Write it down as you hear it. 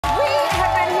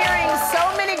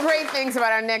things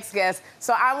about our next guest,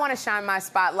 so I want to shine my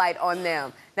spotlight on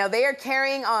them. Now, they are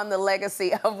carrying on the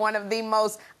legacy of one of the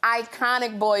most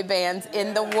iconic boy bands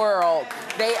in the world.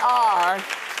 They are,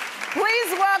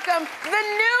 please welcome the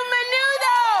new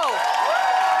Menudo!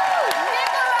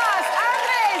 Nicholas,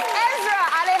 Andres, Ezra,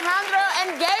 Alejandro, and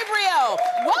Gabriel.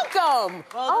 Welcome.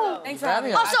 Oh, thanks for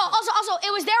having us. Also,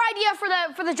 it was their idea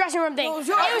for the dressing room thing. I know.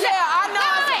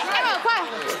 Wait, everyone, quiet.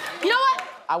 You know what?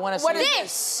 I want to see What is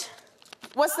this?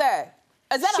 What's that?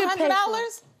 Is that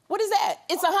 $100? What is that?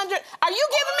 It's 100. Are you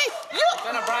giving me?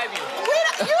 I'm gonna bribe you.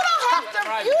 You don't have to.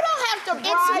 You don't have to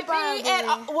bribe me. And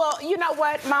well, you know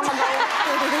what, Mama? No,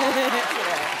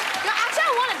 actually,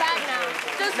 I want it back now.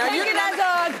 Just take it as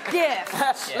a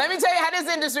gift. Let me tell you how this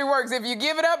industry works. If you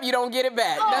give it up, you don't get it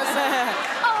back.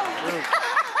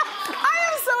 I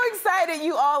am so excited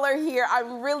you all are here.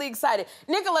 I'm really excited.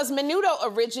 Nicholas, Menudo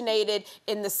originated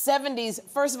in the 70s,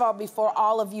 first of all, before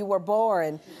all of you were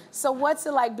born. So what's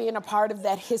it like being a part of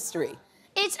that history?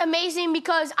 It's amazing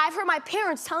because I've heard my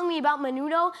parents telling me about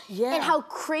Menudo and how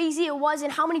crazy it was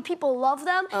and how many people love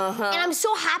them. And I'm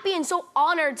so happy and so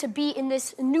honored to be in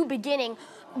this new beginning,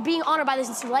 being honored by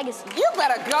this legacy. You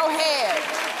better go ahead.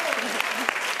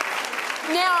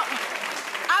 Now,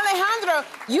 Alejandro,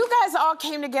 you guys all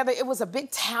came together. It was a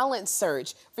big talent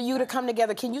search for you to come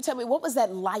together. Can you tell me, what was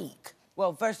that like?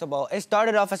 Well, first of all, it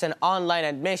started off as an online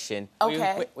admission.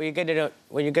 Okay. When you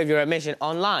get your admission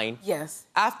online. Yes.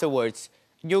 Afterwards,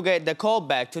 you get the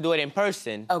callback to do it in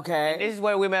person. Okay. And this is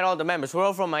where we met all the members. We're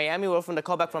all from Miami. We're all from the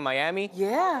callback from Miami.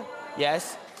 Yeah.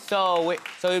 Yes. So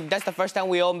that's the first time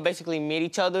we all basically meet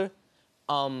each other.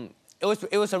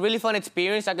 It was a really fun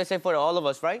experience, I can say, for all of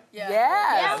us, right? Yeah.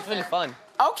 Yeah, it was really fun.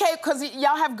 Okay, because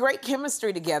y'all have great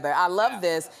chemistry together. I love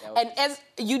this. And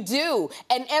you do.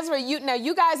 And Ezra,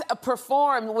 you guys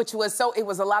performed, which was it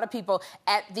was a lot of people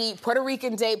at the Puerto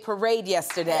Rican Day Parade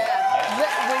yesterday.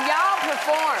 When y'all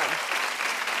performed,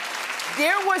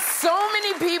 there were so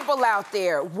many people out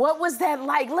there. What was that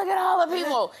like? Look at all the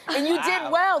people. And you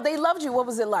did well. They loved you. What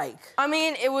was it like? I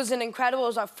mean, it was it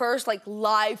was our first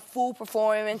live full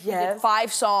performance. Yes. We did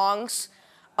 5 songs.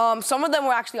 Some of them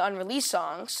were actually unreleased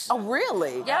songs. Oh,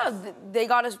 really? Yeah, they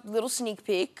got a little sneak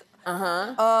peek.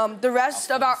 The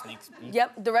rest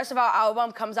of our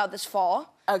album comes out this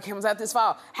fall. It comes out this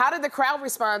fall. How did the crowd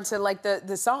respond to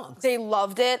the songs? They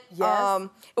loved it. Yes.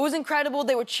 It was incredible.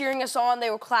 They were cheering us on.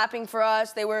 They were clapping for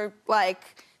us. They were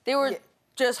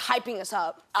just hyping us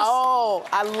up. Oh,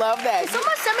 I love that.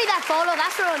 Someone send me that photo.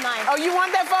 That's real nice. Oh, you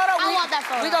want that photo? I want that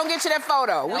photo. We're going to get you that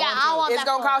photo. Yeah, I want that It's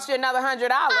going to cost you another $100,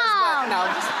 but no,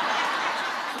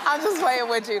 I'm just playing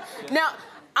with you. Now,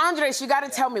 Andres, you got to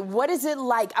tell me, what is it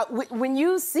like when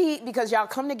you see, because y'all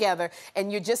come together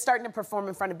and you're just starting to perform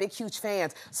in front of big, huge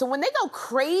fans. So when they go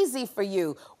crazy for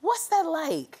you, what's that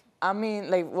like? I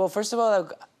mean, well, first of all,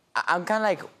 I'm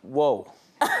kind of whoa.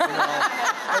 You know?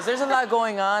 'Cause there's a lot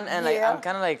going on, and I'm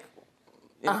kind of I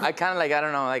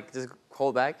don't know, just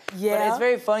hold back. Yeah. But it's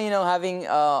very fun, having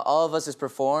all of us just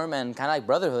perform and kind of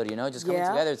brotherhood, just coming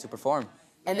together to perform.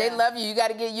 And they love you. You got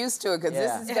to get used to it,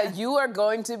 because you are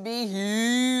going to be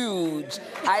huge.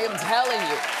 I am telling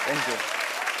you. Thank you.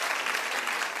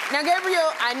 Now,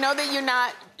 Gabriel, I know that you're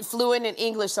not fluent in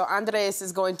English, so Andres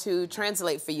is going to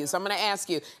translate for you. So I'm going to ask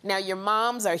you. Now, your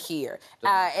moms are here,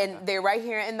 and they're right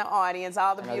here in the audience,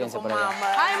 all the beautiful mamas.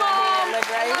 Hi, Mom! Look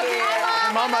right here.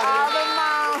 Mama. All the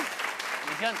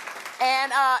moms.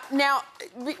 And now,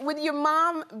 with your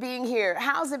mom being here,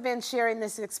 how's it been sharing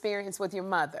this experience with your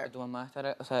mother? Tu mamá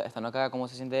estando acá, ¿cómo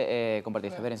se siente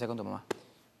compartir esta experiencia con tu mamá?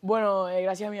 Bueno,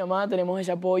 gracias a mi mamá tenemos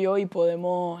ese apoyo y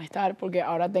podemos estar, porque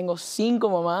ahora tengo 5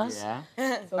 mamás. Yeah.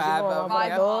 Son 5 mamás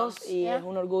para todos y es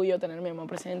un orgullo tener a mi mamá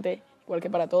presente, igual que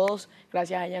para todos.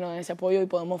 Gracias a ella nos dan ese apoyo y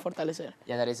podemos fortalecer.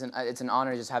 Yeah, it's an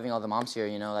honor just having all the moms here,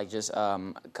 just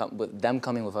with them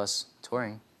coming with us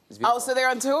touring. Oh, so they're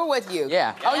on tour with you?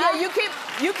 Yeah. Oh, yeah, you keeping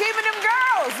them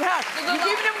girls, huh? You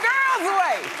keeping them girls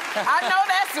away. I know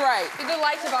that's right. They're the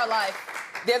lights of our life.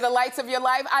 They're the lights of your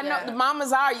life? I know the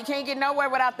mamas are. You can't get nowhere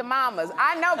without the mamas.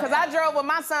 I know, because I drove with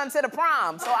my son to the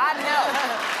prom, so I know.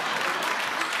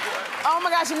 Oh,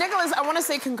 my gosh. Nicholas, I want to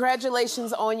say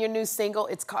congratulations on your new single.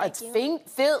 It's called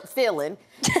Feelin'.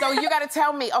 So you got to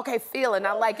tell me, okay, Feelin',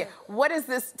 I like it. What is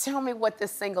this? Tell me what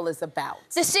this single is about.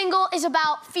 The single is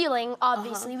about feeling,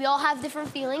 obviously. We all have different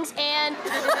feelings, and,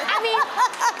 I mean,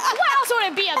 what else would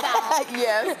it be about?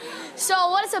 Yes. So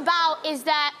what it's about is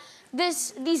that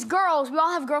these girls, we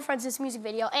all have girlfriends in this music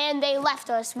video, and they left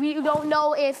us. We don't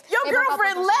know if your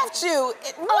girlfriend left you.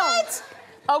 What?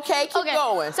 Okay, keep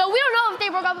going. So we don't know if they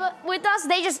broke up with us.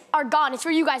 They just are gone. It's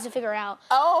for you guys to figure out.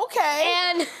 Oh,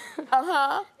 okay.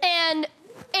 And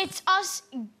it's us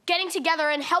getting together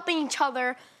and helping each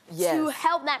other to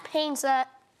help that pain so that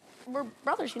we're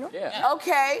brothers, you know? Yeah.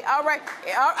 Okay, all right.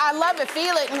 I love it.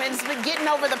 Feel it. It's getting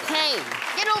over the pain.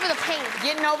 Getting over the pain.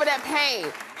 Getting over that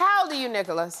pain. How old are you,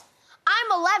 Nicholas?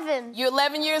 I'm 11. You're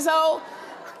 11 years old?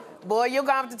 Boy, you're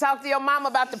gonna have to talk to your mom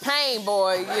about the pain,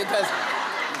 boy, because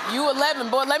you 11.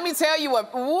 Boy, let me tell you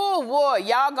what, woo, boy,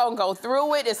 y'all gonna go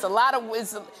through it. It's a lot of,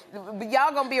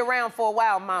 y'all gonna be around for a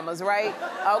while, mamas, right?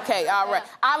 Okay, all right.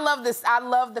 I love this. I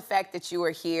love the fact that you are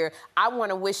here. I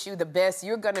wanna wish you the best.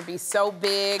 You're gonna be so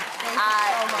big. Thank you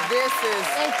so much. This is,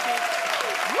 Thank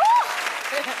you.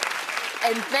 woo!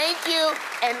 And thank you,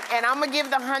 and I'm gonna give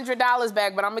the $100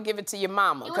 back, but I'm gonna give it to your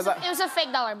mama. It was a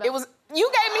fake dollar bill. It was, you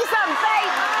gave me something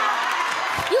fake.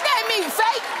 You gave me a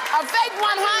fake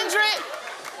 100.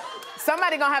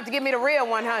 Somebody gonna have to give me the real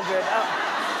 100.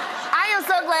 I am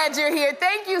so glad you're here.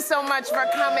 Thank you so much for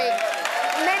coming.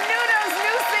 Menudo.